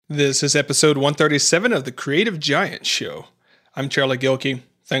This is episode 137 of the Creative Giant Show. I'm Charlie Gilkey.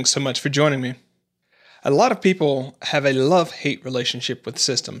 Thanks so much for joining me. A lot of people have a love-hate relationship with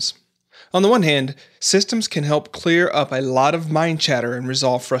systems. On the one hand, systems can help clear up a lot of mind chatter and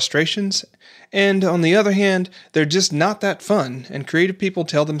resolve frustrations, and on the other hand, they're just not that fun, and creative people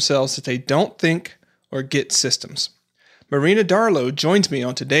tell themselves that they don't think or get systems. Marina Darlow joins me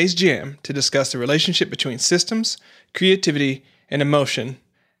on today's Jam to discuss the relationship between systems, creativity, and emotion,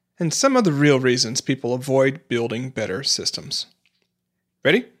 and some of the real reasons people avoid building better systems.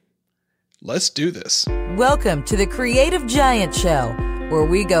 Ready? Let's do this. Welcome to the Creative Giant Show, where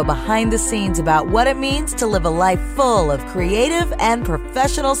we go behind the scenes about what it means to live a life full of creative and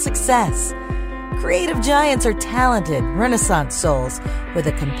professional success. Creative giants are talented, Renaissance souls with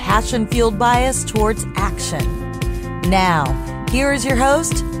a compassion-fueled bias towards action. Now, here is your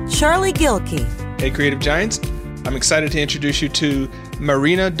host, Charlie Gilkey. Hey, Creative Giants. I'm excited to introduce you to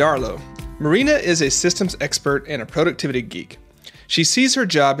Marina Darlow. Marina is a systems expert and a productivity geek. She sees her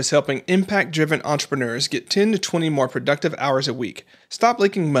job as helping impact-driven entrepreneurs get 10 to 20 more productive hours a week, stop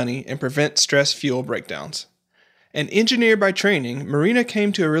leaking money, and prevent stress fuel breakdowns. An engineer by training, Marina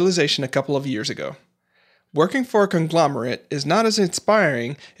came to a realization a couple of years ago. Working for a conglomerate is not as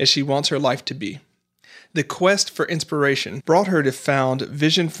inspiring as she wants her life to be. The quest for inspiration brought her to found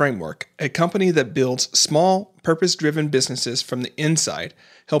Vision Framework, a company that builds small, purpose-driven businesses from the inside,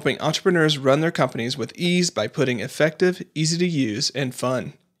 helping entrepreneurs run their companies with ease by putting effective, easy-to-use, and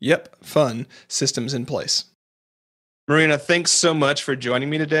fun systems in place. Marina, thanks so much for joining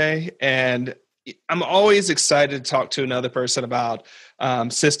me today. And I'm always excited to talk to another person about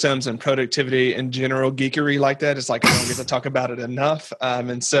systems and productivity and general geekery like that. It's like I don't get to talk about it enough.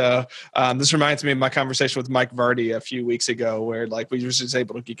 And so this reminds me of my conversation with Mike Vardy a few weeks ago where like we were just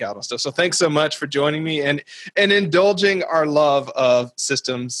able to geek out on stuff. So thanks so much for joining me and indulging our love of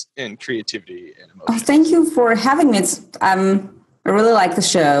systems and creativity and emotion. Oh, thank you for having me. I really like the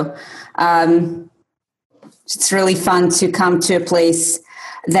show. It's really fun to come to a place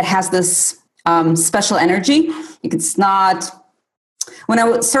that has this special energy. It's not, when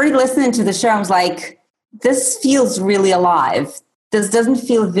I started listening to the show, I was like, this feels really alive. This doesn't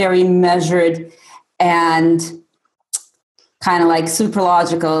feel very measured and kind of like super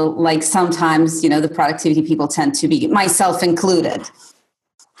logical, like sometimes, the productivity people tend to be, myself included.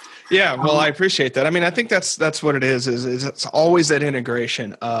 Yeah, well, I appreciate that. I mean, I think that's what it is it's always that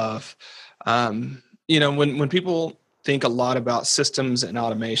integration of, when people think a lot about systems and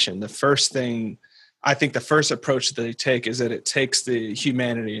automation, the first approach that they take is that it takes the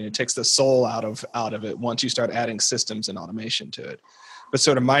humanity and it takes the soul out of it once you start adding systems and automation to it. But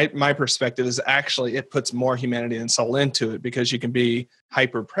sort of my perspective is actually it puts more humanity and soul into it because you can be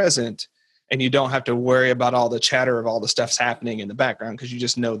hyper present and you don't have to worry about all the chatter of all the stuff's happening in the background because you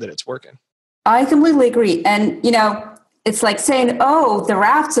just know that it's working. I completely agree. And, it's like saying, oh, the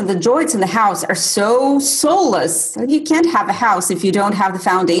rafts and the joists in the house are so soulless. You can't have a house if you don't have the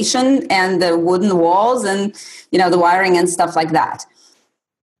foundation and the wooden walls and, the wiring and stuff like that.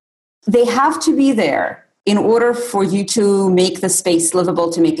 They have to be there in order for you to make the space livable,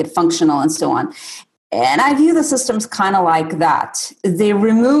 to make it functional and so on. And I view the systems kind of like that. They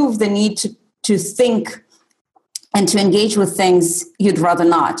remove the need to think and to engage with things you'd rather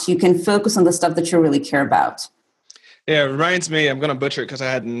not. You can focus on the stuff that you really care about. Yeah, it reminds me, I'm going to butcher it because I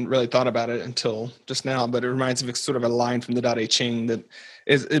hadn't really thought about it until just now, but it reminds me of sort of a line from the Tao Te Ching that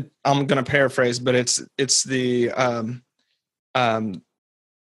I'm going to paraphrase, but it's the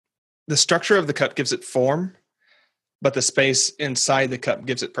structure of the cup gives it form, but the space inside the cup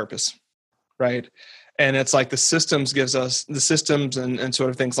gives it purpose, right? And it's like the systems and sort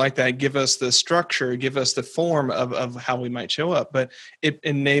of things like that give us the structure, give us the form of how we might show up, but it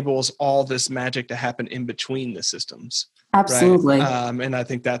enables all this magic to happen in between the systems. Absolutely. Right? And I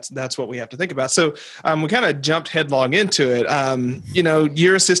think that's what we have to think about. So we kind of jumped headlong into it.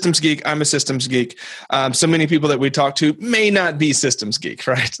 You're a systems geek. I'm a systems geek. So many people that we talk to may not be systems geek,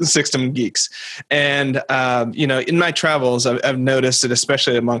 right? System geeks. And, in my travels, I've noticed that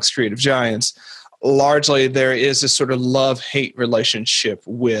especially amongst creative giants, largely there is this sort of love-hate relationship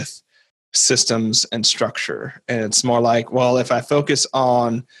with systems and structure. And it's more like, well, if I focus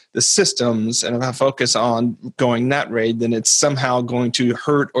on the systems and if I focus on going that way, then it's somehow going to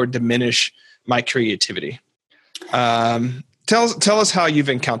hurt or diminish my creativity. Tell us how you've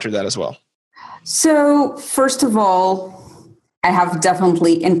encountered that as well. So first of all, I have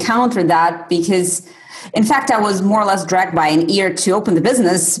definitely encountered that because, in fact, I was more or less dragged by an ear to open the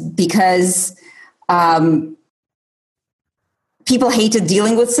business because people hated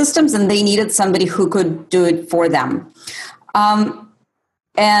dealing with systems and they needed somebody who could do it for them.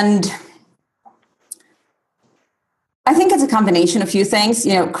 And I think it's a combination of a few things.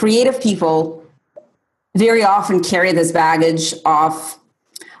 Creative people very often carry this baggage of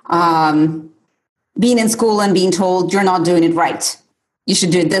being in school and being told you're not doing it right. You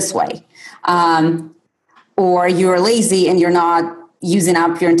should do it this way. Or you're lazy and you're not using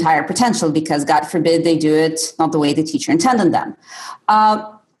up your entire potential because, God forbid, they do it not the way the teacher intended them.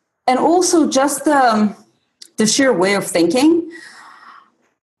 And also just the sheer way of thinking.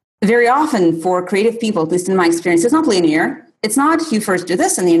 Very often for creative people, at least in my experience, it's not linear. It's not you first do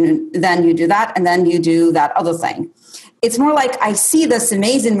this and then you do that and then you do that other thing. It's more like I see this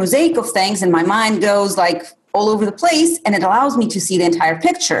amazing mosaic of things and my mind goes like all over the place and it allows me to see the entire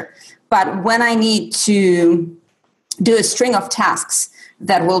picture. But when I need to do a string of tasks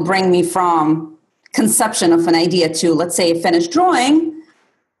that will bring me from conception of an idea to, let's say, a finished drawing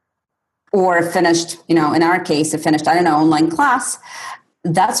or a finished, in our case, a finished, online class,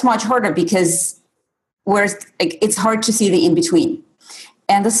 that's much harder because it's hard to see the in-between.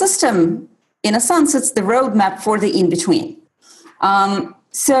 And the system, in a sense, it's the roadmap for the in-between.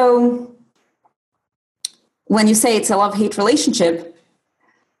 So when you say it's a love-hate relationship,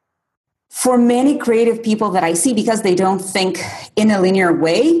 for many creative people that I see, because they don't think in a linear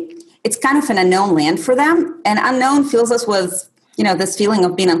way, it's kind of an unknown land for them. And unknown fills us with, this feeling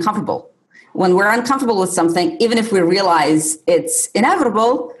of being uncomfortable. When we're uncomfortable with something, even if we realize it's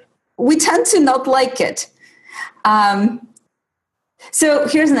inevitable, we tend to not like it. So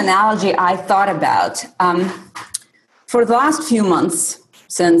here's an analogy I thought about. For the last few months,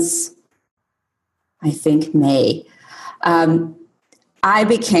 since I think May, I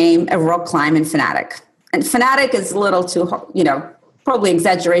became a rock climbing fanatic. And fanatic is a little too, probably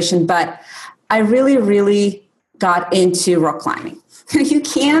exaggeration, but I really, really got into rock climbing. You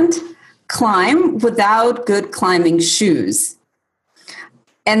can't climb without good climbing shoes.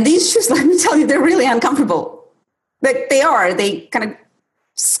 And these shoes, let me tell you, they're really uncomfortable. Like they kind of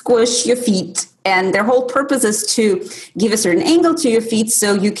squish your feet. And their whole purpose is to give a certain angle to your feet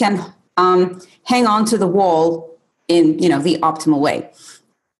so you can hang on to the wall in the optimal way.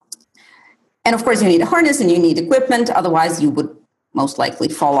 And of course you need a harness and you need equipment, otherwise you would most likely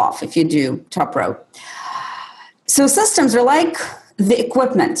fall off if you do top rope. So systems are like the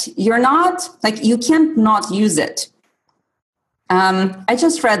equipment. You're not like, you can't not use it. I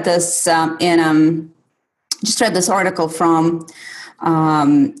just read this article from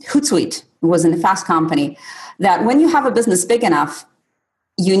Hootsuite, who was in a Fast Company, that when you have a business big enough,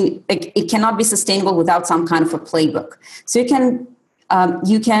 it cannot be sustainable without some kind of a playbook. So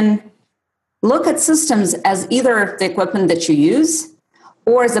you can look at systems as either the equipment that you use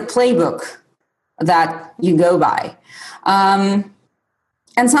or as a playbook that you go by.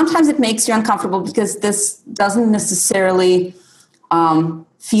 And sometimes it makes you uncomfortable because this doesn't necessarily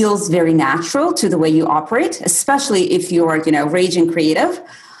feels very natural to the way you operate, especially if you're, raging creative.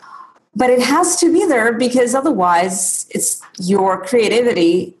 But it has to be there because otherwise your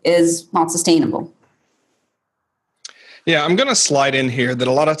creativity is not sustainable. Yeah, I'm going to slide in here that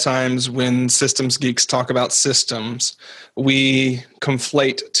a lot of times when systems geeks talk about systems, we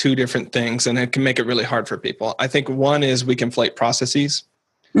conflate two different things, and it can make it really hard for people. I think one is we conflate processes.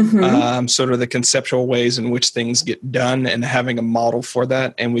 Mm-hmm. Sort of the conceptual ways in which things get done and having a model for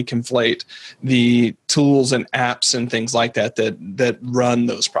that. And we conflate the tools and apps and things like that run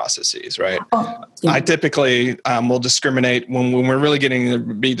those processes, right? Oh, yeah. I typically will discriminate when we're really getting to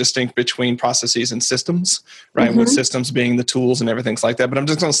be distinct between processes and systems, right? Mm-hmm. With systems being the tools and everything like that. But I'm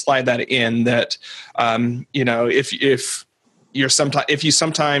just going to slide that in that, if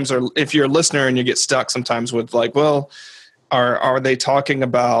you're a listener and you get stuck sometimes with like, well, Are they talking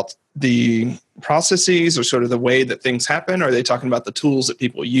about the processes or sort of the way that things happen? Or are they talking about the tools that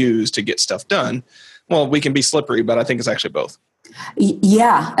people use to get stuff done? Well, we can be slippery, but I think it's actually both.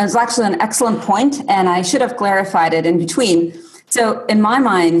 Yeah, it's actually an excellent point, and I should have clarified it in between. So in my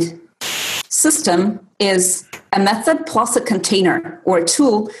mind, system is a method plus a container or a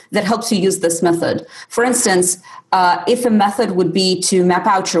tool that helps you use this method. For instance, if a method would be to map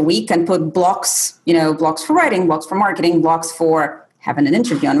out your week and put blocks, blocks for writing, blocks for marketing, blocks for having an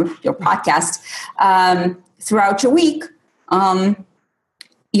interview on your podcast throughout your week,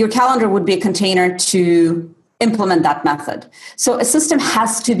 your calendar would be a container to implement that method. So a system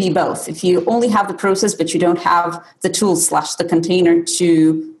has to be both. If you only have the process, but you don't have the tools / the container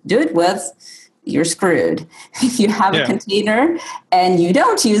to do it with, you're screwed. If you have a container and you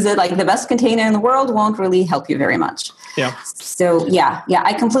don't use it, like the best container in the world won't really help you very much. Yeah. So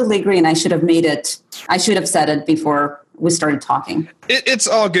I completely agree. And I should have said it before we started talking. It's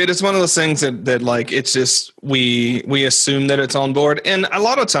all good. It's one of those things that like, it's just, we assume that it's on board. And a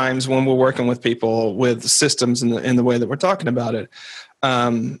lot of times when we're working with people with systems in the way that we're talking about it,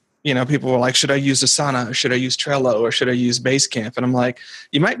 people were like, should I use Asana or should I use Trello or should I use Basecamp? And I'm like,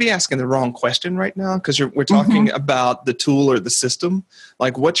 you might be asking the wrong question right now, because we're talking about the tool or the system.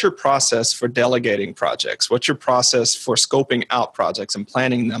 Like, what's your process for delegating projects? What's your process for scoping out projects and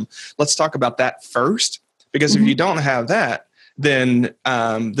planning them? Let's talk about that first, because if you don't have that, then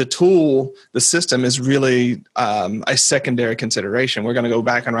the tool, the system is really a secondary consideration. We're going to go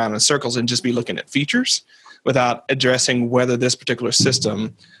back and around in circles and just be looking at features without addressing whether this particular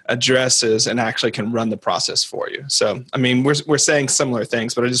system addresses and actually can run the process for you. So, I mean, we're saying similar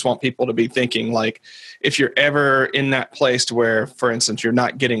things, but I just want people to be thinking, like, if you're ever in that place to where, for instance, you're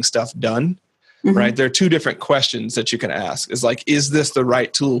not getting stuff done, right? There are two different questions that you can ask. Is like, is this the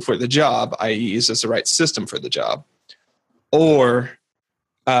right tool for the job? I.e., is this the right system for the job? Or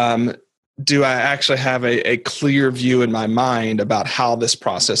do I actually have a clear view in my mind about how this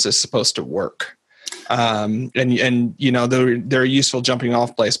process is supposed to work? They're a useful jumping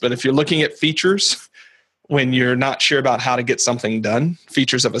off place. But if you're looking at features when you're not sure about how to get something done,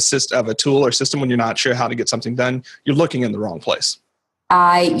 features of a tool or system when you're not sure how to get something done, you're looking in the wrong place.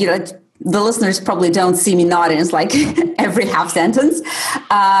 The listeners probably don't see me nodding. It's like every half sentence. And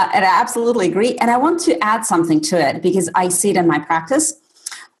I absolutely agree. And I want to add something to it because I see it in my practice.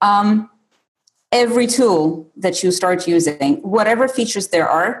 Every tool that you start using, whatever features there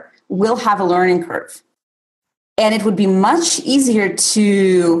are, will have a learning curve. And it would be much easier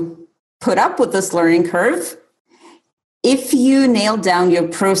to put up with this learning curve if you nail down your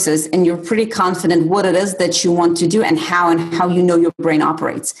process and you're pretty confident what it is that you want to do and how you know your brain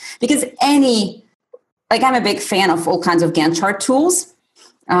operates. Because I'm a big fan of all kinds of Gantt chart tools.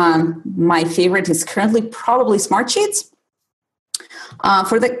 My favorite is currently probably Smartsheets.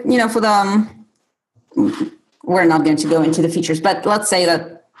 We're not going to go into the features, but let's say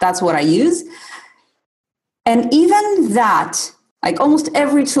that's what I use. And even that, like almost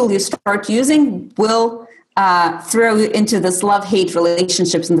every tool you start using will throw you into this love-hate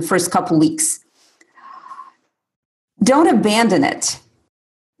relationships in the first couple weeks. Don't abandon it,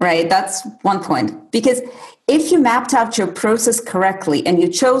 right? That's one point. Because if you mapped out your process correctly and you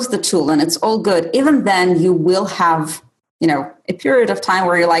chose the tool and it's all good, even then you will have, a period of time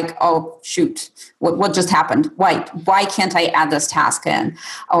where you're like, oh, shoot, what just happened? Why can't I add this task in?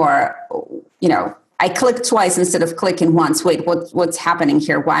 Or, I clicked twice instead of clicking once. Wait, what's happening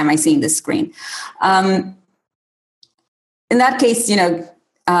here? Why am I seeing this screen? In that case,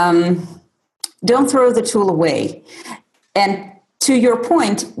 don't throw the tool away. And to your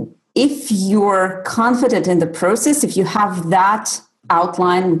point, if you're confident in the process, if you have that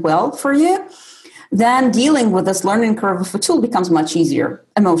outlined well for you, then dealing with this learning curve of a tool becomes much easier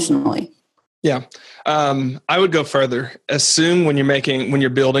emotionally. Yeah. I would go further. Assume when you're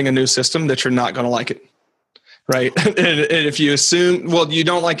building a new system that you're not going to like it. Right. And if you assume, you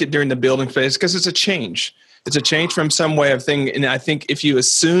don't like it during the building phase because it's a change. It's a change from some way of thing. And I think if you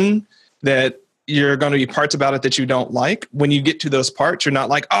assume that you're going to be parts about it that you don't like, when you get to those parts, you're not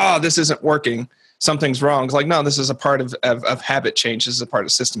like, oh, this isn't working. Something's wrong. It's like, no, this is a part of habit change. This is a part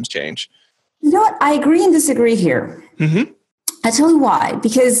of systems change. You know what? I agree and disagree here. Mm-hmm. I tell you why.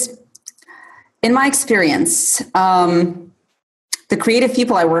 Because in my experience, the creative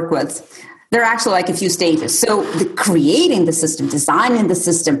people I work with, they're actually like a few stages. So creating the system, designing the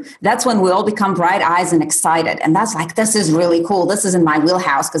system, that's when we all become bright eyes and excited. And that's like, this is really cool. This is in my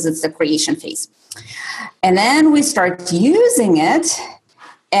wheelhouse because it's the creation phase. And then we start using it.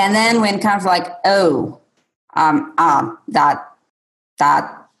 And then when kind of like,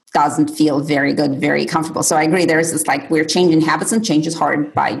 that doesn't feel very good, very comfortable. So I agree. There's this like, we're changing habits, and change is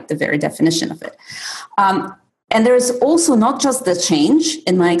hard by the very definition of it. And there's also not just the change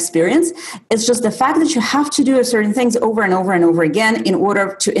in my experience. It's just the fact that you have to do certain things over and over and over again in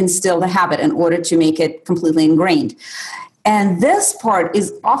order to instill the habit, in order to make it completely ingrained. And this part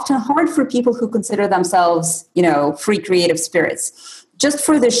is often hard for people who consider themselves, free creative spirits, just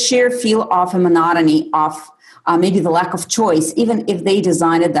for the sheer feel of a monotony of maybe the lack of choice, even if they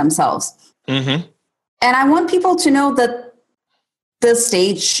design it themselves. Mm-hmm. And I want people to know that this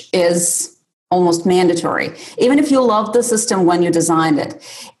stage is almost mandatory. Even if you love the system when you designed it,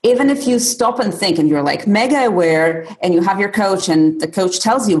 even if you stop and think and you're like mega aware and you have your coach and the coach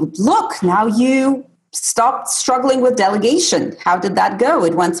tells you, look, now you stopped struggling with delegation. How did that go?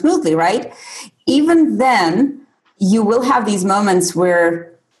 It went smoothly, right? Even then, you will have these moments where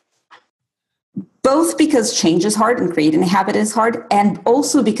both because change is hard and creating a habit is hard, and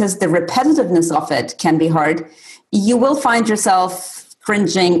also because the repetitiveness of it can be hard, you will find yourself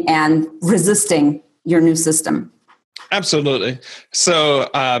cringing and resisting your new system. Absolutely. So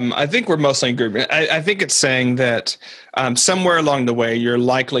I think we're mostly in agreement. I think it's saying that somewhere along the way, you're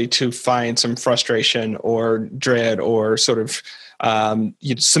likely to find some frustration or dread or sort of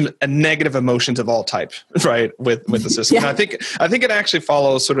some negative emotions of all type, right, with the system. Yeah. And I think it actually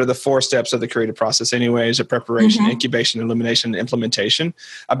follows sort of the 4 steps of the creative process anyways, of preparation, incubation, illumination, and implementation.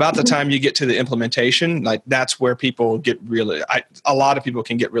 About the time you get to the implementation, like that's where people get really, a lot of people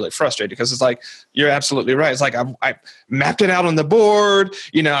can get really frustrated because it's like, you're absolutely right. It's like, I mapped it out on the board,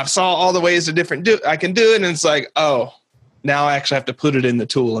 I saw all the ways I can do it. And it's like, oh, now I actually have to put it in the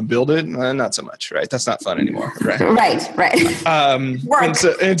tool and build it. Not so much, right? That's not fun anymore, right? Right.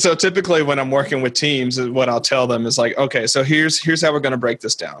 And so typically when I'm working with teams, what I'll tell them is like, okay, so here's how we're going to break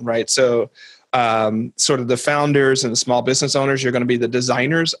this down, right? So sort of the founders and the small business owners, you're going to be the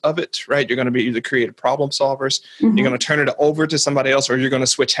designers of it, right? You're going to be the creative problem solvers. You're going to turn it over to somebody else, or you're going to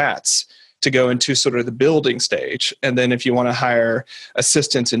switch hats to go into sort of the building stage. And then if you want to hire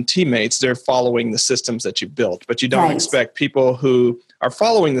assistants and teammates, they're following the systems that you built. But you don't expect people who are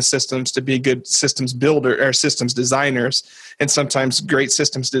following the systems to be good systems builder or systems designers. And sometimes great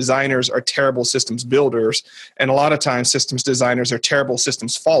systems designers are terrible systems builders. And a lot of times systems designers are terrible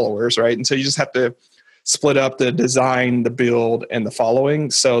systems followers, right? And so you just have to split up the design, the build, and the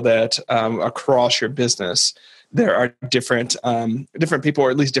following so that across your business, there are different people,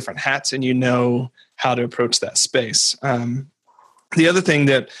 or at least different hats, and how to approach that space. The other thing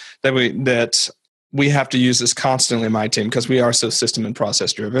that we have to use this constantly in my team, because we are so system and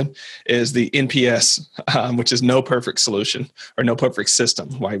process driven, is the NPS, which is no perfect solution or no perfect system.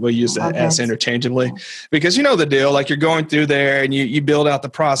 Right? We'll use that as interchangeably, because you know the deal. Like you're going through there and you build out the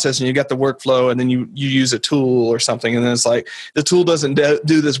process and you got the workflow, and then you use a tool or something, and then it's like the tool doesn't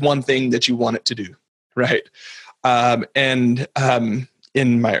do this one thing that you want it to do, right? In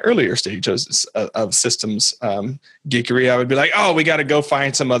my earlier stages of systems geekery, I would be like, oh, we got to go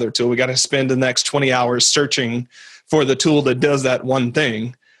find some other tool. We got to spend the next 20 hours searching for the tool that does that one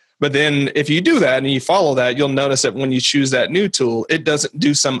thing. But then if you do that and you follow that, you'll notice that when you choose that new tool, it doesn't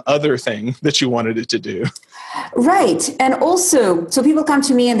do some other thing that you wanted it to do. Right. And also, so people come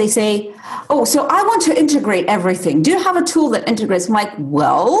to me and they say, oh, so I want to integrate everything. Do you have a tool that integrates? I'm like,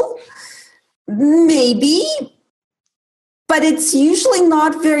 well, maybe, but it's usually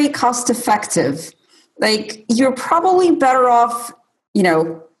not very cost effective. Like you're probably better off,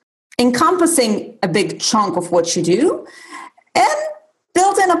 encompassing a big chunk of what you do and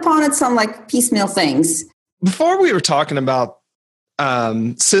building upon it some like piecemeal things. Before we were talking about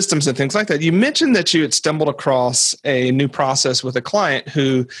systems and things like that, you mentioned that you had stumbled across a new process with a client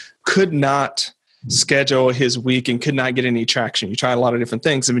who could not schedule his week and could not get any traction. You tried a lot of different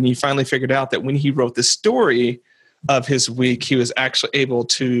things. And when you finally figured out that when he wrote the story of his week, he was actually able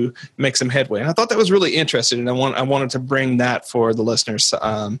to make some headway. And I thought that was really interesting. And I wanted to bring that for the listeners,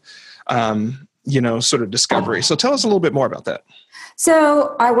 sort of discovery. So tell us a little bit more about that.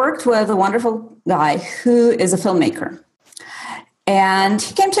 So I worked with a wonderful guy who is a filmmaker. And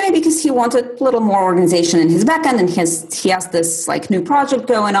he came to me because he wanted a little more organization in his backend, and he has this like new project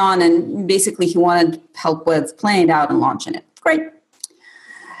going on, and basically he wanted help with planning it out and launching it. Great.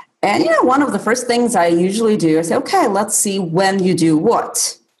 And one of the first things I usually do is say, okay, let's see when you do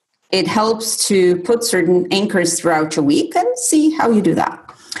what. It helps to put certain anchors throughout your week and see how you do that.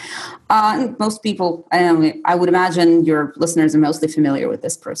 Most people, I would imagine your listeners are mostly familiar with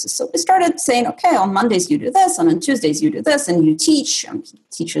this process. So we started saying, okay, on Mondays you do this, and on Tuesdays you do this, and you teach. He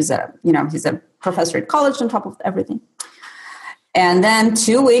teaches he's a professor at college on top of everything. And then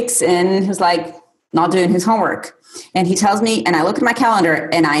 2 weeks in, he's like not doing his homework. And he tells me, and I look at my calendar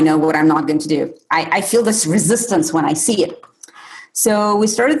and I know what I'm not going to do. I feel this resistance when I see it. So we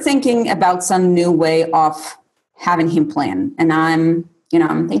started thinking about some new way of having him plan. And I'm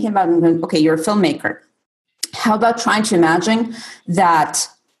thinking about, okay, you're a filmmaker. How about trying to imagine that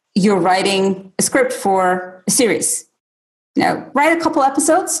you're writing a script for a series? Write a couple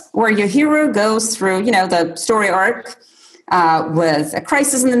episodes where your hero goes through, the story arc with a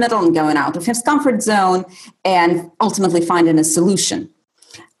crisis in the middle and going out of his comfort zone and ultimately finding a solution.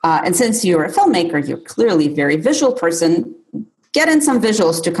 And since you're a filmmaker, you're clearly a very visual person, get in some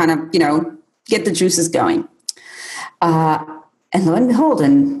visuals to kind of, get the juices going. And lo and behold,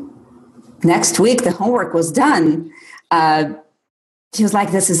 and next week the homework was done. He was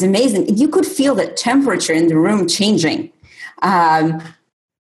like, this is amazing. You could feel the temperature in the room changing.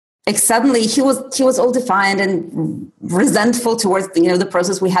 Suddenly he was all defiant and resentful towards the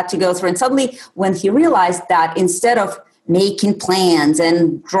process we had to go through. And suddenly when he realized that instead of making plans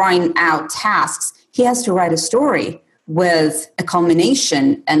and drawing out tasks, he has to write a story with a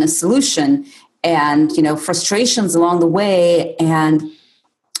culmination and a solution and, frustrations along the way. And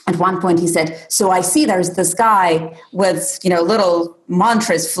at one point he said, so I see there's this guy with, little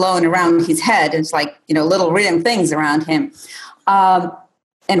mantras flowing around his head. It's like, little written things around him. And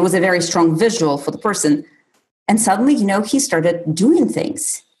it was a very strong visual for the person. And suddenly, he started doing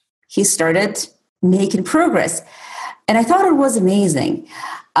things. He started making progress. And I thought it was amazing.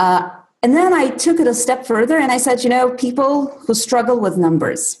 And then I took it a step further and I said, people who struggle with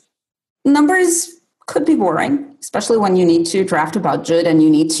numbers could be boring, especially when you need to draft a budget and you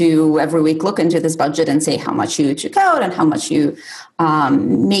need to every week look into this budget and say how much you took out and how much you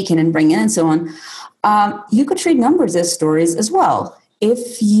make in and bring in and so on. You could treat numbers as stories as well.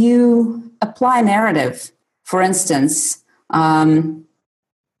 If you apply narrative, for instance,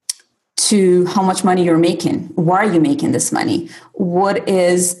 to how much money you're making, why are you making this money? What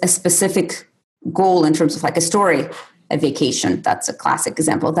is a specific goal in terms of like a story, a vacation? That's a classic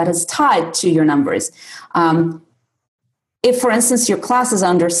example that is tied to your numbers. If, for instance, your class is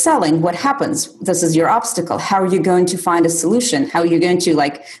underselling, what happens? This is your obstacle. How are you going to find a solution? How are you going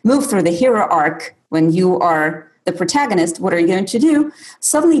to move through the hero arc when you are the protagonist? What are you going to do?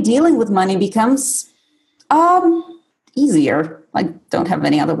 Suddenly dealing with money becomes easier. I don't have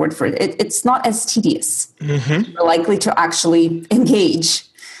any other word for it. It's not as tedious. Mm-hmm. You're likely to actually engage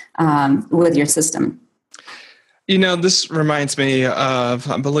with your system. This reminds me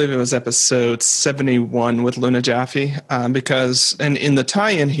of, I believe it was episode 71 with Luna Jaffe, because, and in the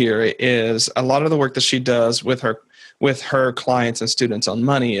tie-in here is a lot of the work that she does with her clients and students on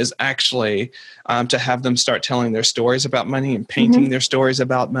money is actually to have them start telling their stories about money and painting their stories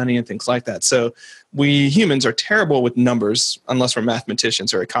about money and things like that. So we humans are terrible with numbers unless we're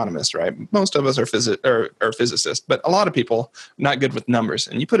mathematicians or economists, right? Most of us are physicists, but a lot of people not good with numbers.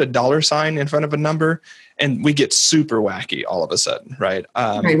 And you put a dollar sign in front of a number and we get super wacky all of a sudden, right?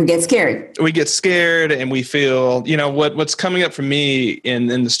 Right, we get scared. We get scared and we feel, what's coming up for me in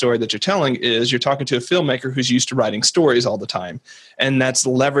the story that you're telling is you're talking to a filmmaker who's used to writing stories all the time. And that's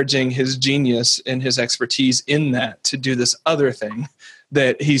leveraging his genius and his expertise in that to do this other thing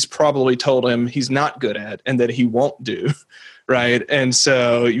that he's probably told him he's not good at and that he won't do, right? And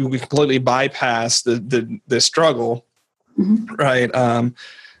so you completely bypass the struggle, right?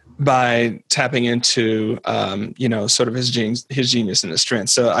 By tapping into, sort of his genius and his strength.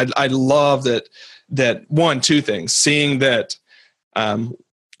 So I love that two things, seeing that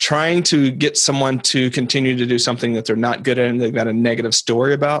trying to get someone to continue to do something that they're not good at and they've got a negative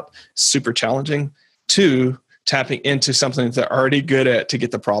story about, super challenging. Two, tapping into something that they're already good at to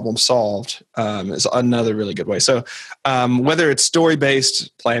get the problem solved is another really good way. So whether it's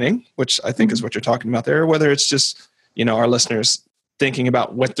story-based planning, which I think is what you're talking about there, or whether it's just, our listeners thinking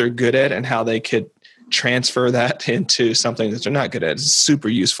about what they're good at and how they could transfer that into something that they're not good at, is super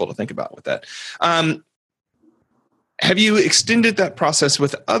useful to think about with that. Have you extended that process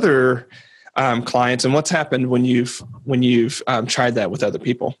with other clients, and what's happened when you've tried that with other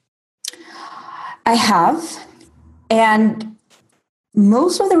people? I have. And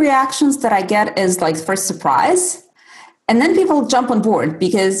most of the reactions that I get is first surprise. And then people jump on board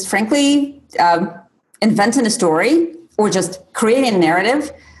because, frankly, inventing a story or just creating a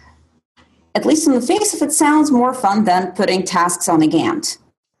narrative, at least on the face of it, sounds more fun than putting tasks on a Gantt.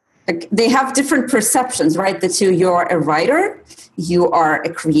 They have different perceptions, right? The two, you're a writer, you are a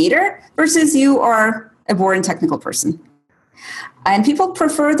creator, versus you are a boring technical person. And people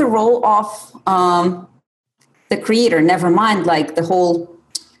prefer the role of the creator, never mind the whole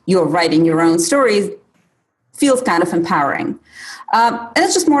you're writing your own stories feels kind of empowering. And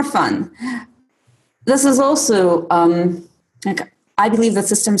it's just more fun. This is also, I believe that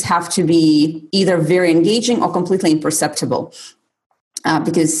systems have to be either very engaging or completely imperceptible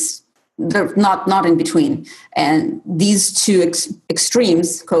because they're not in between. And these two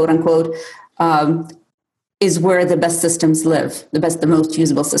extremes, quote unquote, is where the best systems live, the most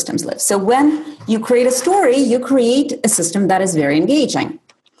usable systems live. So when you create a story, you create a system that is very engaging.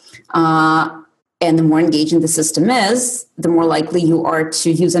 And the more engaging the system is, the more likely you are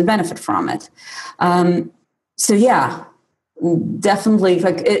to use and benefit from it. So yeah, definitely.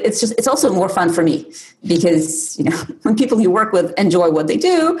 It's also more fun for me because when people you work with enjoy what they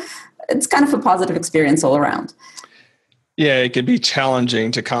do, it's kind of a positive experience all around. Yeah, it can be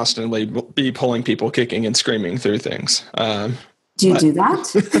challenging to constantly be pulling people kicking and screaming through things. Do you do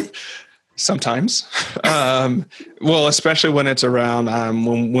that? Sometimes. Well, especially when it's around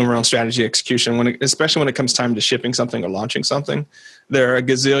when we're on strategy execution, especially when it comes time to shipping something or launching something, there are a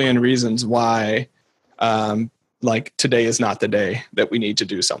gazillion reasons why like today is not the day that we need to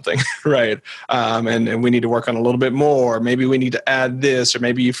do something, right? And we need to work on a little bit more. Maybe we need to add this, or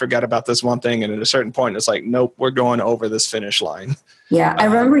maybe you forgot about this one thing. And at a certain point, it's like, nope, we're going over this finish line. Yeah, I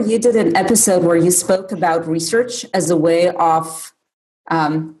remember you did an episode where you spoke about research as a way of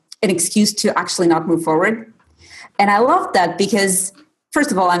an excuse to actually not move forward. And I love that because,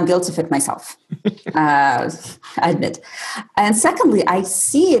 first of all, I'm guilty of it myself, I admit. And secondly, I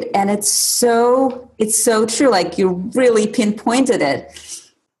see it, and it's so true. Like, you really pinpointed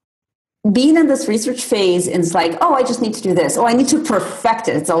it. Being in this research phase, and it's like, oh, I just need to do this. Oh, I need to perfect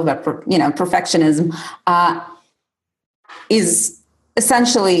it. It's all about, perfectionism. Is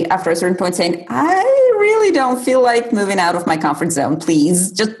essentially, after a certain point, saying, I really don't feel like moving out of my comfort zone.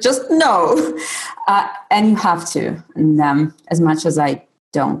 Please, just no. And you have to. And as much as I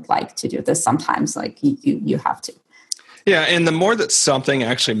don't like to do this sometimes, like you have to. Yeah, and the more that something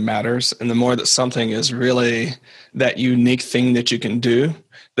actually matters, and the more that something is really that unique thing that you can do,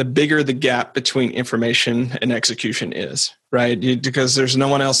 the bigger the gap between information and execution is, right? Because there's no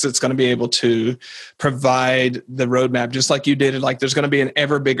one else that's going to be able to provide the roadmap just like you did. Like, there's going to be an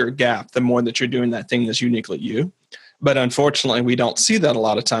ever bigger gap the more that you're doing that thing that's uniquely you. But unfortunately, we don't see that a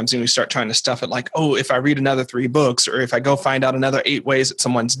lot of times, and we start trying to stuff it like, oh, if I read another 3 books, or if I go find out another 8 ways that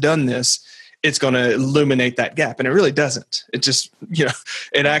someone's done this, it's going to illuminate that gap. And it really doesn't. It just,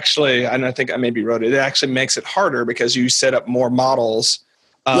 it actually, and I think I maybe wrote it, it actually makes it harder because you set up more models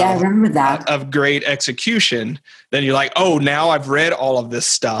I remember that. Of great execution. Then you're like, oh, now I've read all of this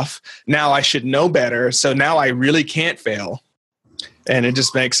stuff. Now I should know better. So now I really can't fail. And it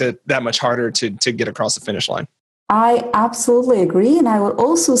just makes it that much harder to get across the finish line. I absolutely agree. And I would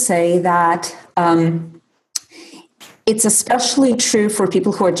also say that it's especially true for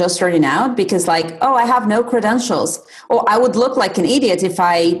people who are just starting out, because like, oh, I have no credentials. Or I would look like an idiot if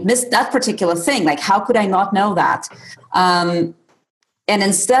I missed that particular thing. Like, how could I not know that? And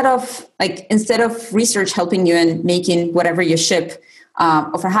instead of research helping you in making whatever you ship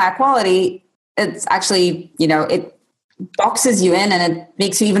of a higher quality, it's actually, it boxes you in, and it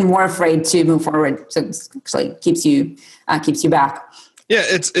makes you even more afraid to move forward. So it actually keeps you back. Yeah,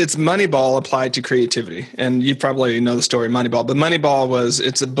 it's Moneyball applied to creativity, and you probably know the story Moneyball. But Moneyball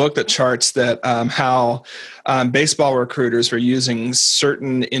it's a book that charts that how baseball recruiters were using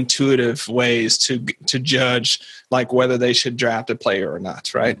certain intuitive ways to judge like whether they should draft a player or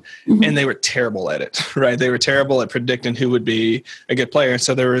not, right? Mm-hmm. And they were terrible at it, right? They were terrible at predicting who would be a good player.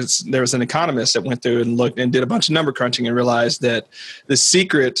 So there was an economist that went through and looked and did a bunch of number crunching and realized that the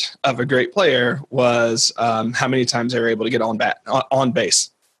secret of a great player was how many times they were able to get on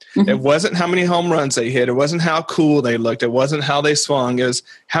base. Mm-hmm. It wasn't how many home runs they hit. It wasn't how cool they looked. It wasn't how they swung. It was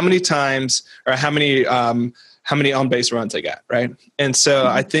how many times or how many on base runs they got, right? And so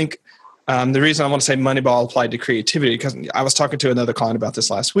I think the reason I want to say Moneyball applied to creativity, because I was talking to another client about this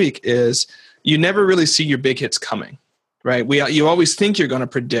last week, is you never really see your big hits coming, right? You always think you're going to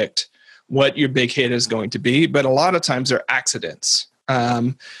predict what your big hit is going to be, but a lot of times they're accidents.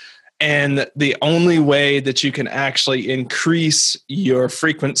 And the only way that you can actually increase your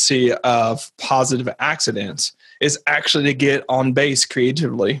frequency of positive accidents is actually to get on base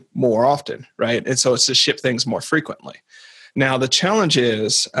creatively more often, right? And so it's to ship things more frequently. Now, the challenge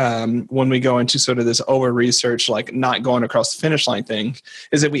is when we go into sort of this over-research, like not going across the finish line thing,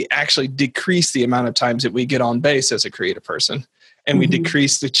 is that we actually decrease the amount of times that we get on base as a creative person. And we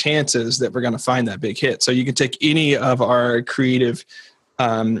decrease the chances that we're going to find that big hit. So you can take any of our creative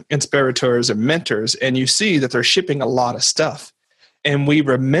inspirators and mentors, and you see that they're shipping a lot of stuff. And we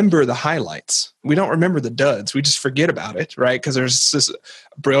remember the highlights. We don't remember the duds. We just forget about it, right? Because there's this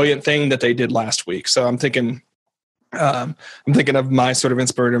brilliant thing that they did last week. So I'm thinking of my sort of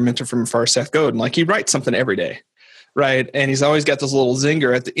inspirator mentor from afar, Seth Godin. Like, he writes something every day, right? And he's always got this little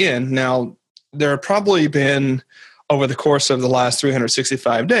zinger at the end. Now, there have probably been, over the course of the last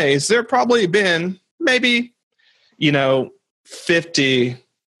 365 days, there have probably been maybe, 50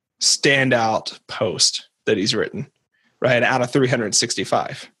 standout posts that he's written, right, out of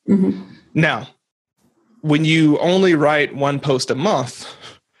 365. Mm-hmm. Now, when you only write one post a month,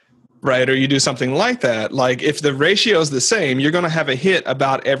 right, or you do something like that, like if the ratio is the same, you're going to have a hit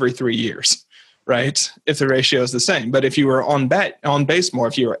about every 3 years, right, if the ratio is the same. But if you were on base more,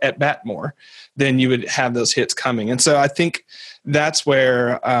 if you were at bat more, then you would have those hits coming. And so I think that's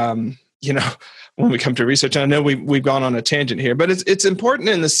where, when we come to research, and I know we've gone on a tangent here, but it's important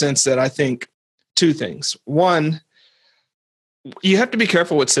in the sense that I think two things. One, you have to be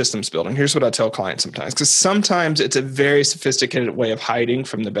careful with systems building. Here's what I tell clients sometimes, because sometimes it's a very sophisticated way of hiding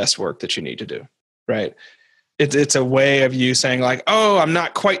from the best work that you need to do, right? It's a way of you saying like, oh, I'm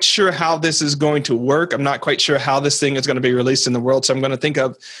not quite sure how this is going to work. I'm not quite sure how this thing is going to be released in the world. So I'm going to think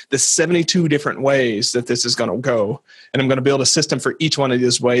of the 72 different ways that this is going to go. And I'm going to build a system for each one of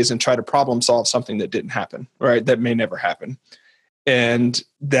these ways and try to problem solve something that didn't happen, right? That may never happen. And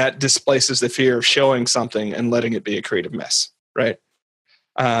that displaces the fear of showing something and letting it be a creative mess, right?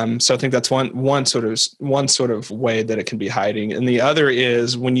 So I think that's one sort of way that it can be hiding. And the other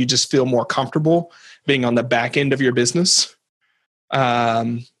is when you just feel more comfortable being on the back end of your business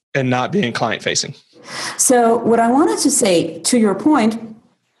and not being client facing. So what I wanted to say to your point,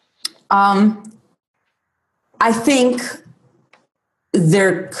 I think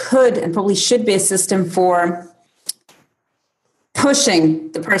there could and probably should be a system for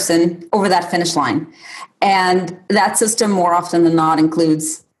pushing the person over that finish line. And that system more often than not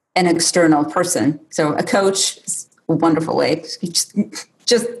includes an external person. So a coach is a wonderful way.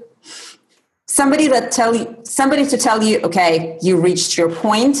 Just somebody to tell you, okay, you reached your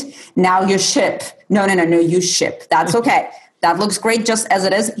point. Now you ship. No, you ship. That's okay. That looks great just as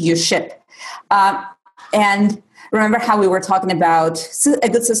it is. You ship. And remember how we were talking about a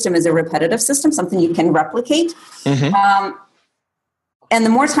good system is a repetitive system, something you can replicate. Mm-hmm. And the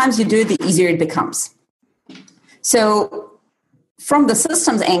more times you do it, the easier it becomes. So from the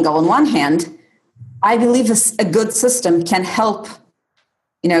systems angle, on one hand, I believe a good system can help,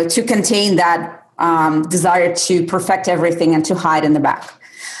 to contain that desire to perfect everything and to hide in the back.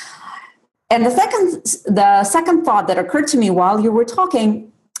 And the second thought that occurred to me while you were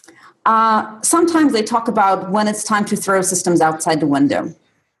talking, sometimes they talk about when it's time to throw systems outside the window.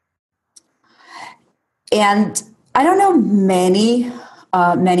 And I don't know many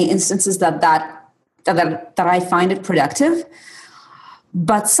instances that I find it productive,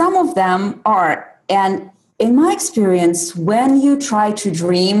 but some of them are. And in my experience, when you try to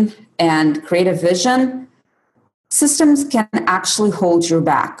dream and create a vision, systems can actually hold you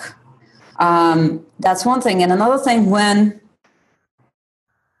back. That's one thing. And another thing, when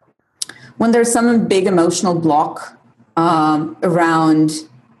there's some big emotional block around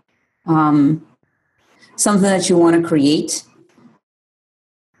something that you want to create,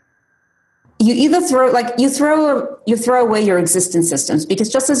 you either throw away your existing systems, because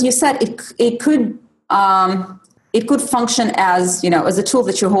just as you said, it could function as a tool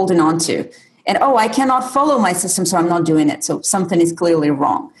that you're holding on to, and I cannot follow my system, so I'm not doing it. So something is clearly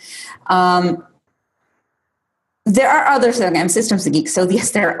wrong. There are other things. I'm systems geek, so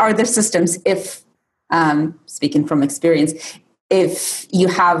yes, there are other systems. If speaking from experience, if you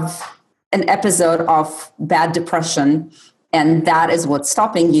have an episode of bad depression and that is what's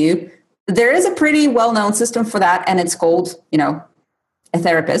stopping you, there is a pretty well-known system for that, and it's called, a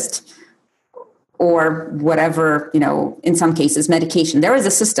therapist or whatever, in some cases, medication. There is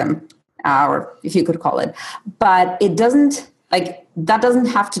a system, or if you could call it, but it doesn't, that doesn't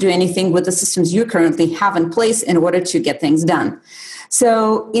have to do anything with the systems you currently have in place in order to get things done.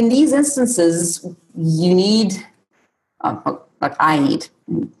 So in these instances, you need,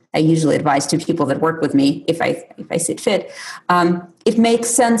 I usually advise to people that work with me, if I see it fit, it makes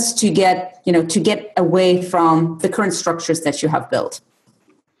sense to get away from the current structures that you have built.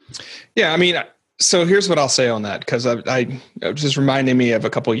 Yeah, I mean, so here's what I'll say on that, because I just reminding me of a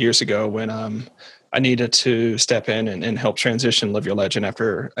couple of years ago when I needed to step in and help transition Live Your Legend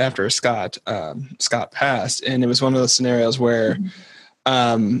after Scott passed, and it was one of those scenarios where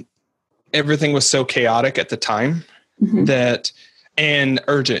everything was so chaotic at the time that. And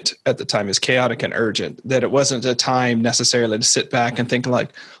urgent at the time, is chaotic and urgent, that it wasn't a time necessarily to sit back and think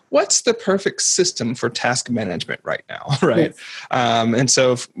like, what's the perfect system for task management right now, right? Yes. And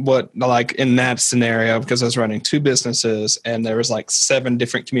so in that scenario, because I was running two businesses and there was 7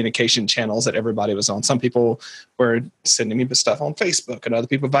 different communication channels that everybody was on. Some people were sending me stuff on Facebook and other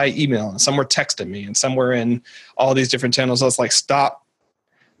people via email, and some were texting me and some were in all these different channels. I was like, stop.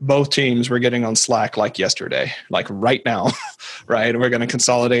 Both teams were getting on Slack yesterday, right now, right? And we're going to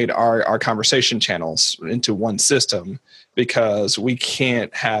consolidate our conversation channels into one system, because we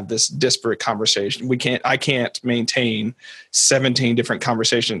can't have this disparate conversation. I can't maintain 17 different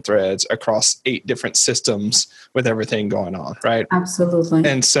conversation threads across 8 different systems with everything going on, right? Absolutely.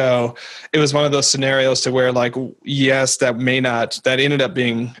 And so it was one of those scenarios to where yes, that ended up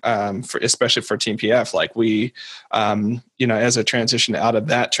being, especially for Team PF, we, as a transition out of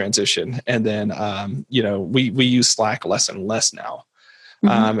that transition. And then, we use Slack less and less now.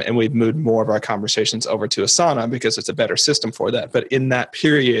 And we've moved more of our conversations over to Asana because it's a better system for that. But in that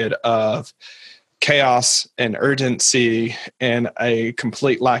period of chaos and urgency and a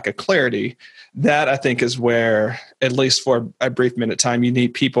complete lack of clarity, that I think is where, at least for a brief minute time, you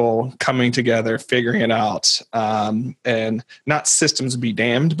need people coming together, figuring it out, and not systems be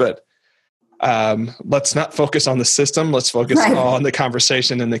damned, but let's not focus on the system. Let's focus on the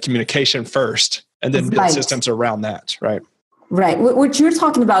conversation and the communication first, and then build systems around that. Right. Right. What you're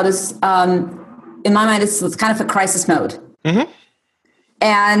talking about is, in my mind, it's kind of a crisis mode. Mm-hmm.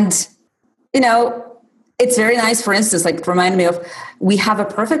 And, it's very nice, for instance, like remind me of, we have a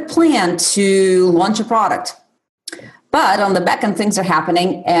perfect plan to launch a product, but on the back end, things are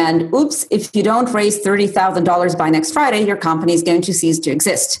happening. And oops, if you don't raise $30,000 by next Friday, your company is going to cease to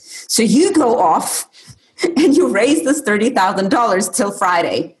exist. So you go off and you raise this $30,000 till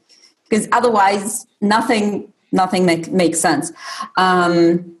Friday, because otherwise nothing makes sense.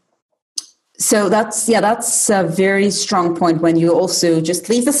 So that's a very strong point, when you also just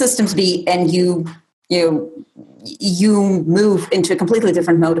leave the systems be and you move into a completely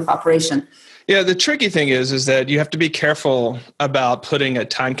different mode of operation. Yeah, the tricky thing is that you have to be careful about putting a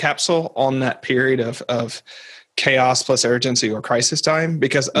time capsule on that period of chaos plus urgency or crisis time,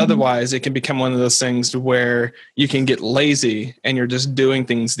 because otherwise it can become one of those things where you can get lazy and you're just doing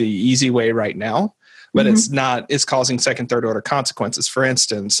things the easy way right now. But it's causing second, third order consequences. For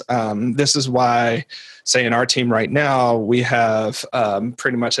instance, this is why, say in our team right now, we have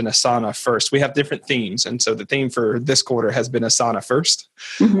pretty much an Asana first. We have different themes. And so the theme for this quarter has been Asana first.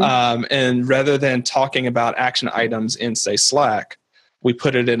 And rather than talking about action items in, say, Slack, we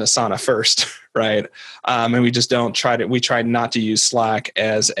put it in Asana first, right? And we just we try not to use Slack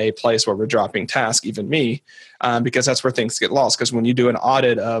as a place where we're dropping tasks, even me, because that's where things get lost. Because when you do an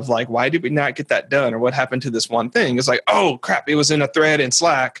audit of like, why did we not get that done? Or what happened to this one thing? It's like, oh crap, it was in a thread in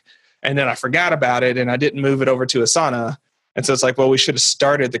Slack and then I forgot about it and I didn't move it over to Asana. And so it's like, well, we should have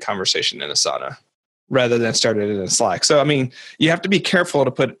started the conversation in Asana rather than started it in Slack. So, I mean, you have to be careful to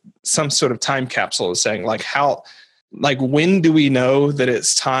put some sort of time capsule saying when do we know that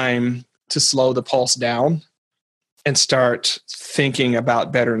it's time to slow the pulse down and start thinking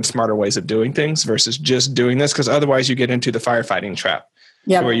about better and smarter ways of doing things versus just doing this? Because otherwise you get into the firefighting trap,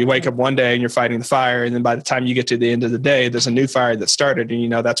 where you wake up one day and you're fighting the fire. And then by the time you get to the end of the day, there's a new fire that started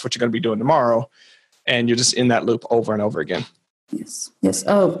and that's what you're going to be doing tomorrow. And you're just in that loop over and over again. Yes.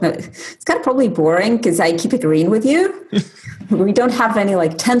 Oh, it's kind of probably boring because I keep agreeing with you. We don't have any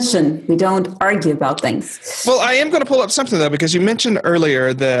tension. We don't argue about things. Well, I am going to pull up something though, because you mentioned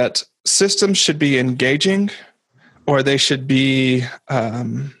earlier that systems should be engaging or they should be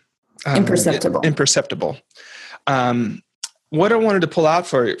imperceptible. What I wanted to pull out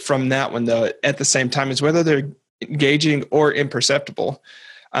from that one though, at the same time, is whether they're engaging or imperceptible.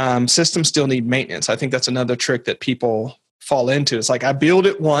 Systems still need maintenance. I think that's another trick that people fall into. It's like I build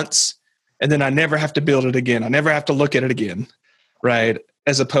it once and then I never have to build it again. I never have to look at it again, right?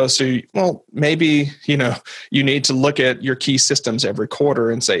 As opposed to, well, maybe, you need to look at your key systems every quarter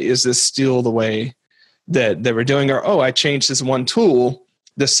and say, is this still the way that we're doing? Or, I changed this one tool,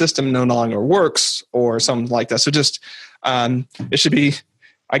 the system no longer works, or something like that. So just, it should be,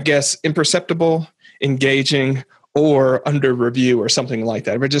 I guess, imperceptible, engaging, or under review or something like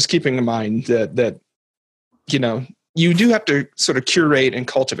that. But just keeping in mind that you do have to sort of curate and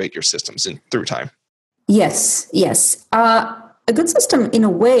cultivate your systems through time. Yes. A good system in a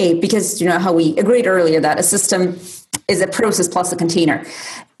way, because how we agreed earlier that a system is a process plus a container.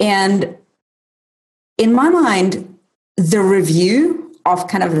 And in my mind, the review of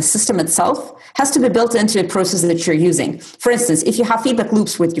kind of the system itself has to be built into a process that you're using. For instance, if you have feedback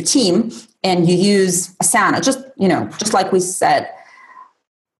loops with your team and you use Asana, just like we said,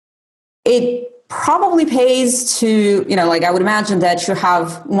 it probably pays to, I would imagine that you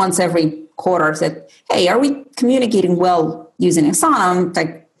have once every quarter said, hey, are we communicating well using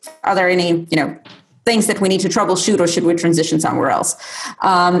Asana? Are there any, things that we need to troubleshoot or should we transition somewhere else?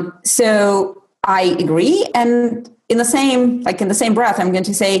 So I agree. And in the same breath, I'm going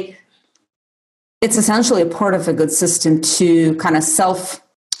to say it's essentially a part of a good system to kind of self-assess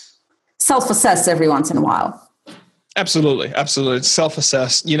every once in a while. Absolutely.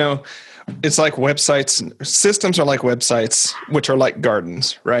 Self-assess, it's like websites. Systems are like websites, which are like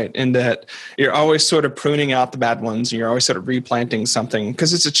gardens, right? In that you're always sort of pruning out the bad ones. And you're always sort of replanting something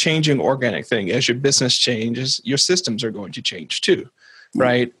because it's a changing organic thing. As your business changes, your systems are going to change too,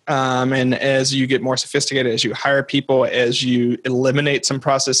 right? And as you get more sophisticated, as you hire people, as you eliminate some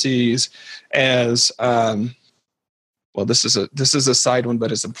processes, as this is a side one,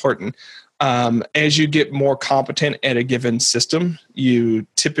 but it's important. As you get more competent at a given system, you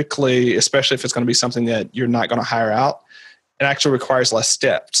typically, especially if it's going to be something that you're not going to hire out, it actually requires less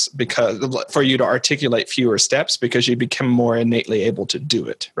steps because for you to articulate fewer steps because you become more innately able to do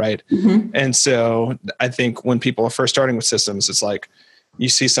it, right? And so I think when people are first starting with systems, it's like you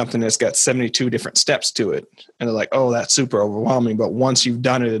see something that's got 72 different steps to it, and they're like, oh, that's super overwhelming. But once you've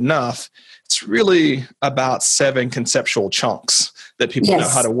done it enough, it's really about 7 conceptual chunks that people know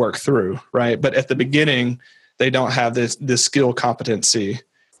how to work through, right? But at the beginning, they don't have this skill competency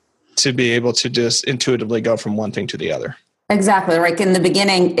to be able to just intuitively go from one thing to the other. Exactly. Like in the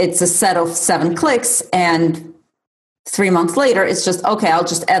beginning, it's a set of 7 clicks, and 3 months later, it's just, okay, I'll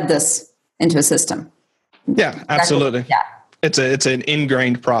just add this into a system. Yeah, absolutely. Yeah. It's an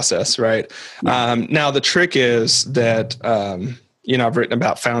ingrained process, right? Yeah. Now, the trick is that, I've written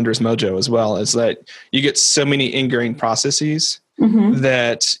about Founders Mojo as well, is that you get so many ingrained processes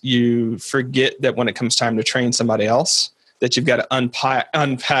that you forget that when it comes time to train somebody else, that you've got to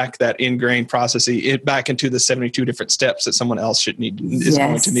unpack that ingrained process back into the 72 different steps that someone else is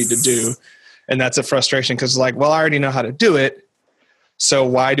going to need to do. And that's a frustration because it's like, well, I already know how to do it. So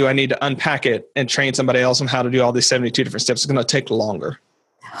why do I need to unpack it and train somebody else on how to do all these 72 different steps? It's going to take longer.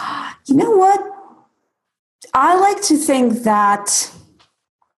 You know what? I like to think that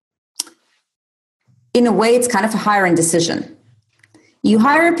in a way, it's kind of a hiring decision. You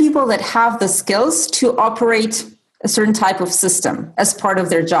hire people that have the skills to operate a certain type of system as part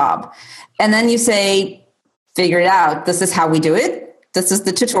of their job. And then you say, figure it out. This is how we do it. This is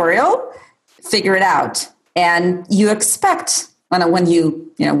the tutorial. Figure it out. And you expect, when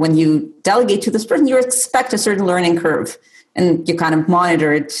you delegate to this person, you expect a certain learning curve, and you kind of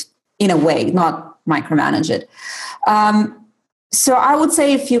monitor it in a way, not micromanage it. So I would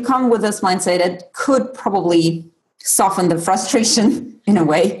say if you come with this mindset, it could probably soften the frustration in a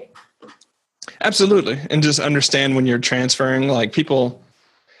way. Absolutely. And just understand when you're transferring, like people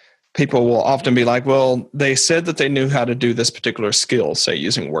will often be like, well, they said that they knew how to do this particular skill, say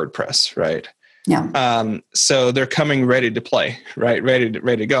using WordPress, right? Yeah. So they're coming ready to play, right? Ready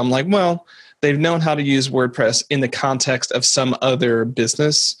to go. I'm like, well, they've known how to use WordPress in the context of some other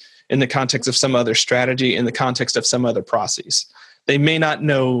business, in the context of some other strategy, in the context of some other process. They may not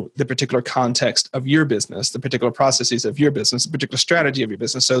know the particular context of your business, the particular processes of your business, the particular strategy of your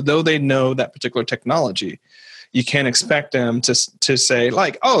business. So though they know that particular technology, you can't expect them to say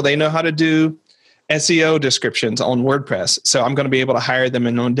like, oh, they know how to do SEO descriptions on WordPress, so I'm going to be able to hire them,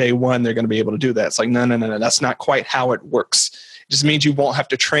 and on day one, they're going to be able to do that. It's like, no, that's not quite how it works. It just means you won't have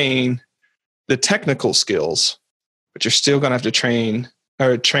to train the technical skills, but you're still going to have to train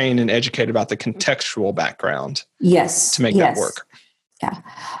and educate about the contextual background. Yes. To make that work. Yeah.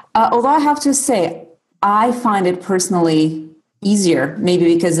 Although I have to say, I find it personally easier,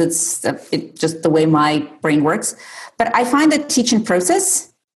 maybe because it's just the way my brain works. But I find the teaching process,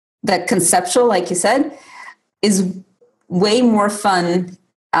 that conceptual, like you said, is way more fun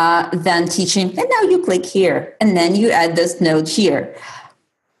than teaching. And now you click here, and then you add this node here.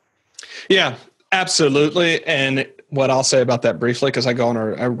 Yeah, absolutely. And what I'll say about that briefly, because I go on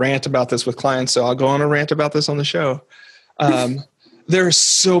a rant about this with clients, so I'll go on a rant about this on the show. There are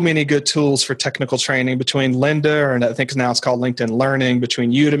so many good tools for technical training between Lynda, and I think now it's called LinkedIn Learning,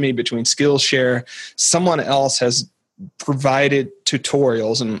 between Udemy, between Skillshare. Someone else has provided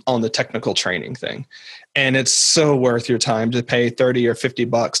tutorials on the technical training thing. And it's so worth your time to pay $30 or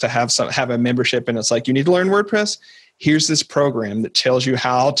 $50 to have a membership. And it's like, you need to learn WordPress? Here's this program that tells you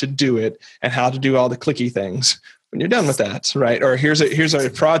how to do it and how to do all the clicky things when you're done with that, right? Or here's a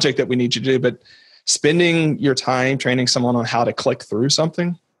project that we need you to do. But spending your time training someone on how to click through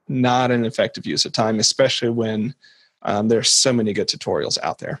something, not an effective use of time, especially when there's so many good tutorials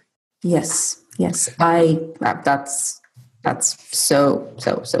out there. Yes. That's so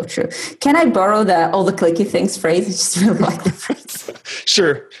true. Can I borrow all the clicky things phrase? I just really like the phrase.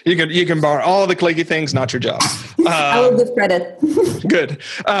 Sure. You can borrow all the clicky things, not your job. I will give credit. Good.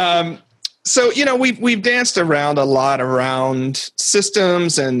 So, we've danced around a lot around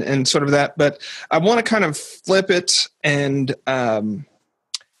systems and sort of that, but I want to kind of flip it and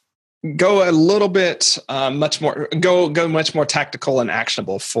go a little bit much more tactical and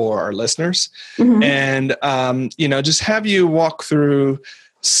actionable for our listeners. Mm-hmm. And, just have you walk through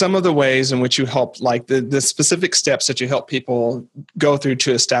some of the ways in which you help, like the specific steps that you help people go through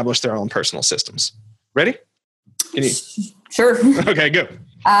to establish their own personal systems. Ready? Sure. Okay, go.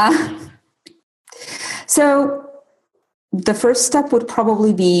 So the first step would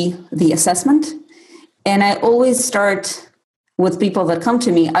probably be the assessment. And I always start with people that come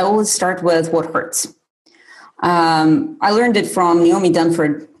to me. I always start with what hurts. I learned it from Naomi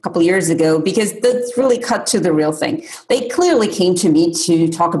Dunford a couple of years ago because that's really cut to the real thing. They clearly came to me to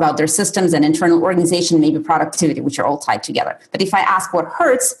talk about their systems and internal organization, maybe productivity, which are all tied together. But if I ask what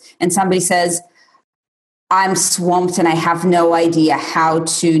hurts and somebody says, I'm swamped and I have no idea how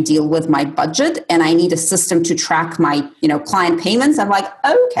to deal with my budget and I need a system to track my, client payments, I'm like,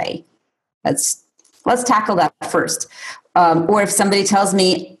 okay, let's tackle that first. Or if somebody tells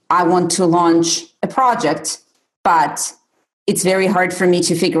me I want to launch a project, but it's very hard for me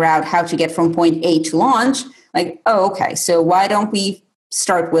to figure out how to get from point A to launch, like, oh, okay, so why don't we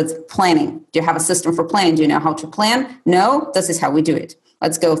start with planning? Do you have a system for planning? Do you know how to plan? No, this is how we do it.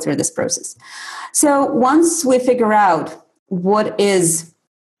 Let's go through this process. So once we figure out what is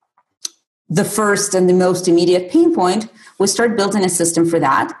the first and the most immediate pain point, we start building a system for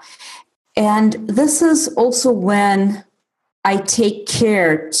that. And this is also when I take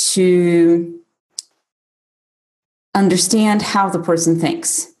care to understand how the person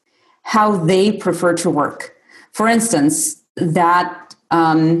thinks, how they prefer to work. For instance, that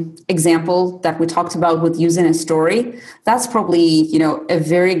example that we talked about with using a story, that's probably, a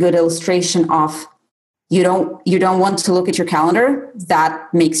very good illustration of you don't want to look at your calendar.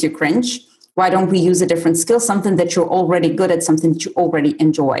 That makes you cringe. Why don't we use a different skill, something that you're already good at, something that you already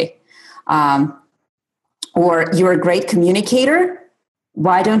enjoy? Or you're a great communicator.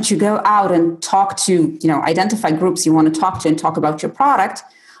 Why don't you go out and talk to, identify groups you want to talk to and talk about your product?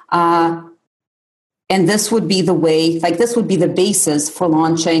 And this would be the way, this would be the basis for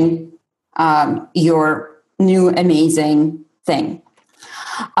launching your new amazing thing.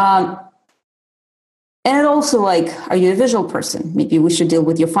 And it also are you a visual person? Maybe we should deal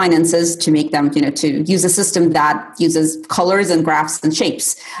with your finances to make them, to use a system that uses colors and graphs and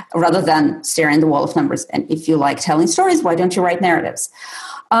shapes rather than staring at the wall of numbers. And if you like telling stories, why don't you write narratives?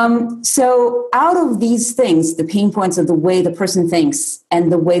 So out of these things, the pain points of the way the person thinks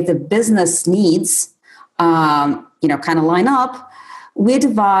and the way the business needs, kind of line up, we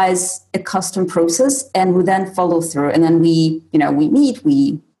devise a custom process and we then follow through. And then we meet,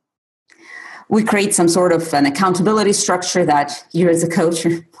 we create some sort of an accountability structure that you as a coach are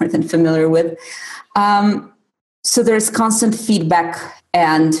more than familiar with. So there's constant feedback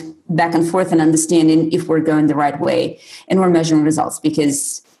and back and forth and understanding if we're going the right way and we're measuring results,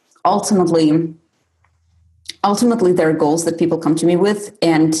 because ultimately there are goals that people come to me with,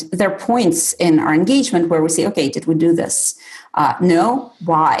 and there are points in our engagement where we say, okay, did we do this? No,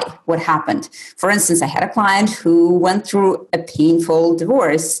 why? What happened? For instance, I had a client who went through a painful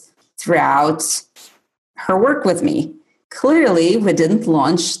divorce throughout her work with me. Clearly, we didn't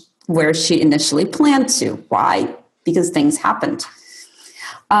launch where she initially planned to. Why? Because things happened.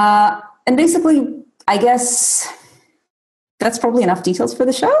 And basically, I guess that's probably enough details for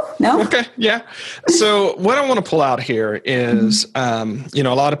the show. No? Okay, yeah. So what I want to pull out here is, a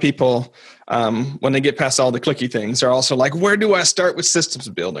lot of people, when they get past all the clicky things, are also like, where do I start with systems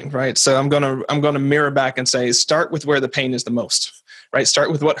building, right? So I'm gonna mirror back and say, start with where the pain is the most. Right?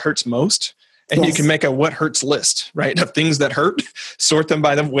 Start with what hurts most. And You can make a what hurts list, right? Of things that hurt, sort them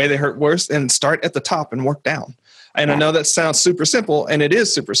by the way they hurt worse, and start at the top and work down. And I know that sounds super simple, and it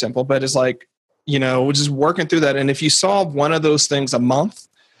is super simple, but it's like, we're just working through that. And if you solve one of those things a month,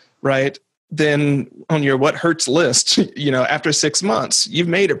 right, then on your what hurts list, after 6 months, you've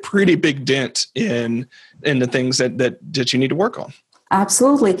made a pretty big dent in the things that you need to work on.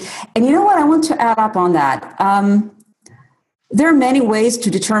 Absolutely. And you know what? I want to add up on that. There are many ways to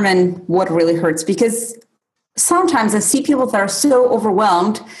determine what really hurts, because sometimes I see people that are so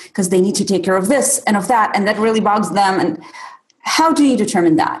overwhelmed because they need to take care of this and of that, and that really bugs them. And how do you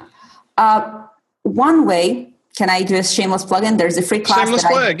determine that? One way, can I do a shameless plug-in? There's a free class. Shameless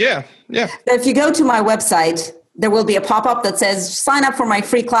plug, yeah. If you go to my website, there will be a pop-up that says, sign up for my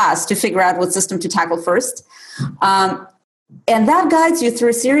free class to figure out what system to tackle first. And that guides you through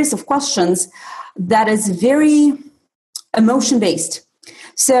a series of questions that is very emotion-based.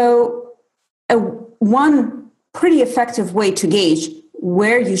 So one pretty effective way to gauge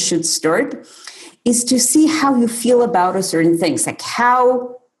where you should start is to see how you feel about a certain things. Like,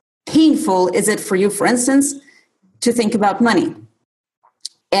 how painful is it for you, for instance, to think about money?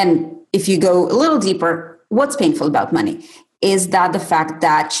 And if you go a little deeper, what's painful about money? Is that the fact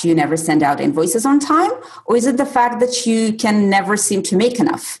that you never send out invoices on time? Or is it the fact that you can never seem to make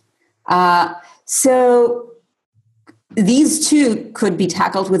enough? So these two could be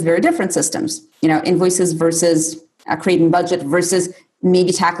tackled with very different systems, invoices versus creating budget versus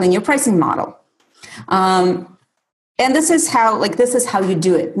maybe tackling your pricing model. And this is how you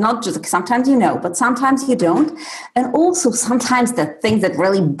do it. Not just sometimes but sometimes you don't. And also sometimes the thing that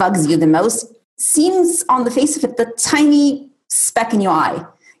really bugs you the most, seems on the face of it the tiny speck in your eye.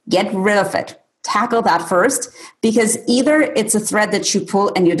 Get rid of it. Tackle that first, because either it's a thread that you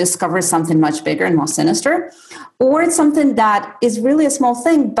pull and you discover something much bigger and more sinister, or it's something that is really a small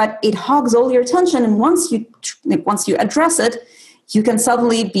thing, but it hogs all your attention. And once you address it, you can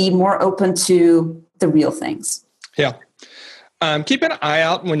suddenly be more open to the real things. Yeah. Keep an eye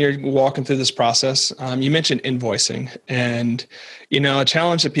out when you're walking through this process. You mentioned invoicing, and a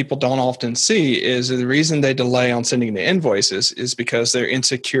challenge that people don't often see is the reason they delay on sending the invoices is because they're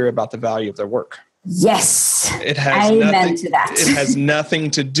insecure about the value of their work. Yes, it has amen to that. It has nothing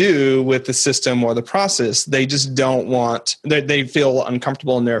to do with the system or the process. They just don't want. They feel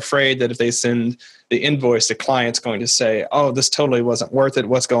uncomfortable and they're afraid that if they send the invoice, the client's going to say, "Oh, this totally wasn't worth it.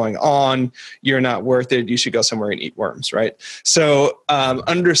 What's going on? You're not worth it. You should go somewhere and eat worms." Right. So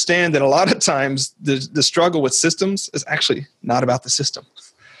understand that a lot of times the struggle with systems is actually not about the system.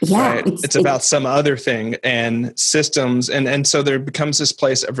 Yeah, right? It's about some other thing, and systems. And so there becomes this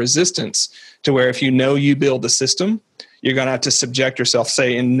place of resistance to where if you build the system, you're going to have to subject yourself,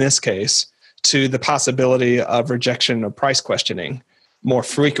 say in this case, to the possibility of rejection or price questioning more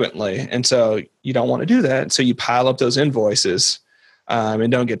frequently. And so you don't want to do that. So you pile up those invoices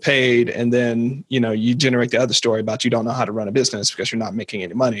and don't get paid. And then, you generate the other story about you don't know how to run a business because you're not making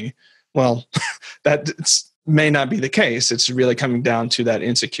any money. Well, that's may not be the case. It's really coming down to that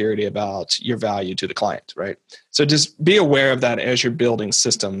insecurity about your value to the client, right? So just be aware of that as you're building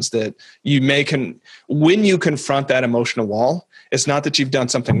systems, that when you confront that emotional wall, it's not that you've done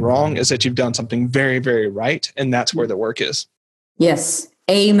something wrong, it's that you've done something very, very right. And that's where the work is. Yes.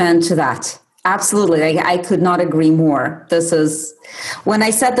 Amen to that. Absolutely. I could not agree more. This is when I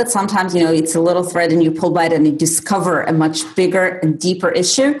said that sometimes, it's a little thread and you pull by it and you discover a much bigger and deeper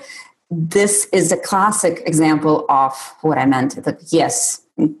issue. This is a classic example of what I meant. That yes,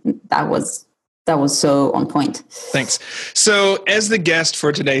 that was so on point. Thanks. So as the guest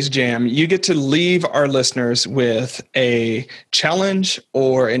for today's jam, you get to leave our listeners with a challenge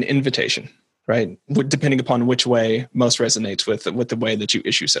or an invitation, right? Depending upon which way most resonates with the way that you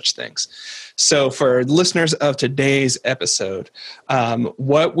issue such things. So for listeners of today's episode,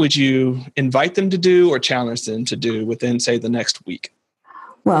 what would you invite them to do or challenge them to do within, say, the next week?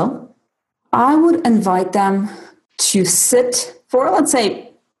 Well, I would invite them to sit for, let's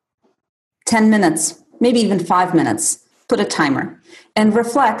say, 10 minutes, maybe even 5 minutes, put a timer, and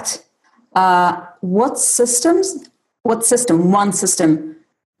reflect one system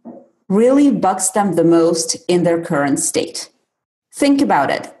really bugs them the most in their current state. Think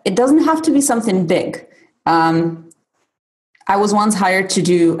about it. It doesn't have to be something big. I was once hired to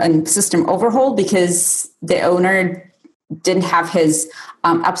do a system overhaul because the owner didn't have his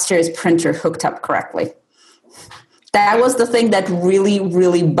upstairs printer hooked up correctly. That was the thing that really,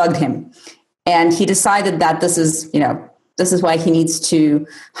 really bugged him. And he decided that this is why he needs to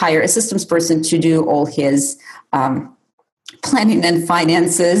hire a systems person to do all his planning and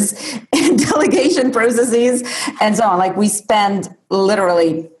finances and delegation processes and so on. Like we spend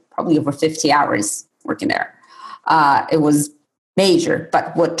literally probably over 50 hours working there. It was major.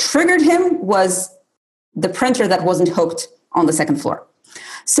 But what triggered him was the printer that wasn't hooked on the second floor.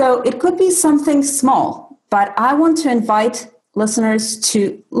 So it could be something small, but I want to invite listeners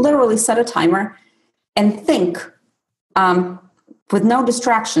to literally set a timer and think with no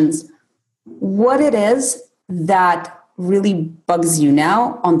distractions what it is that really bugs you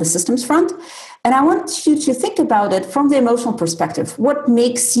now on the systems front. And I want you to think about it from the emotional perspective. What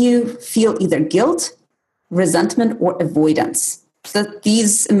makes you feel either guilt, resentment, or avoidance? That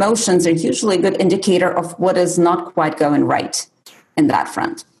these emotions are usually a good indicator of what is not quite going right in that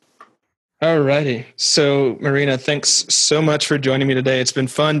front. All righty. So, Marina, thanks so much for joining me today. It's been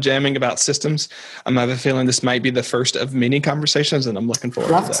fun jamming about systems. I have a feeling this might be the first of many conversations, and I'm looking forward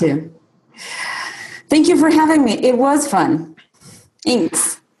to that. Love to. Thank you for having me. It was fun.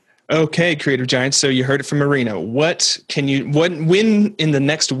 Thanks. Okay, Creative Giants. So you heard it from Marina. When in the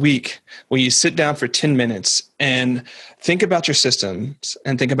next week will you sit down for 10 minutes and think about your systems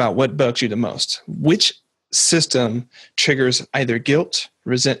and think about what bugs you the most? Which system triggers either guilt,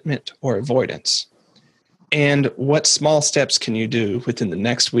 resentment, or avoidance? And what small steps can you do within the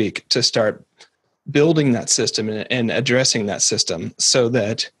next week to start building that system and addressing that system so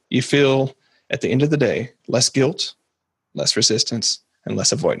that you feel at the end of the day less guilt, less resistance, and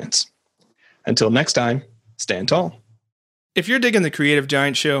less avoidance? Until next time, stand tall. If you're digging the Creative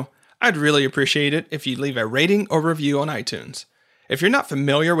Giant Show, I'd really appreciate it if you'd leave a rating or review on iTunes. If you're not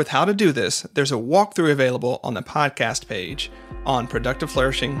familiar with how to do this, there's a walkthrough available on the podcast page on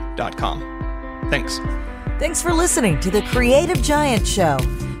productiveflourishing.com. Thanks. Thanks for listening to the Creative Giant Show.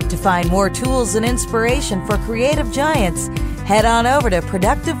 To find more tools and inspiration for creative giants, head on over to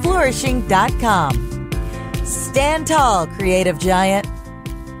productiveflourishing.com. Stand tall, creative giant.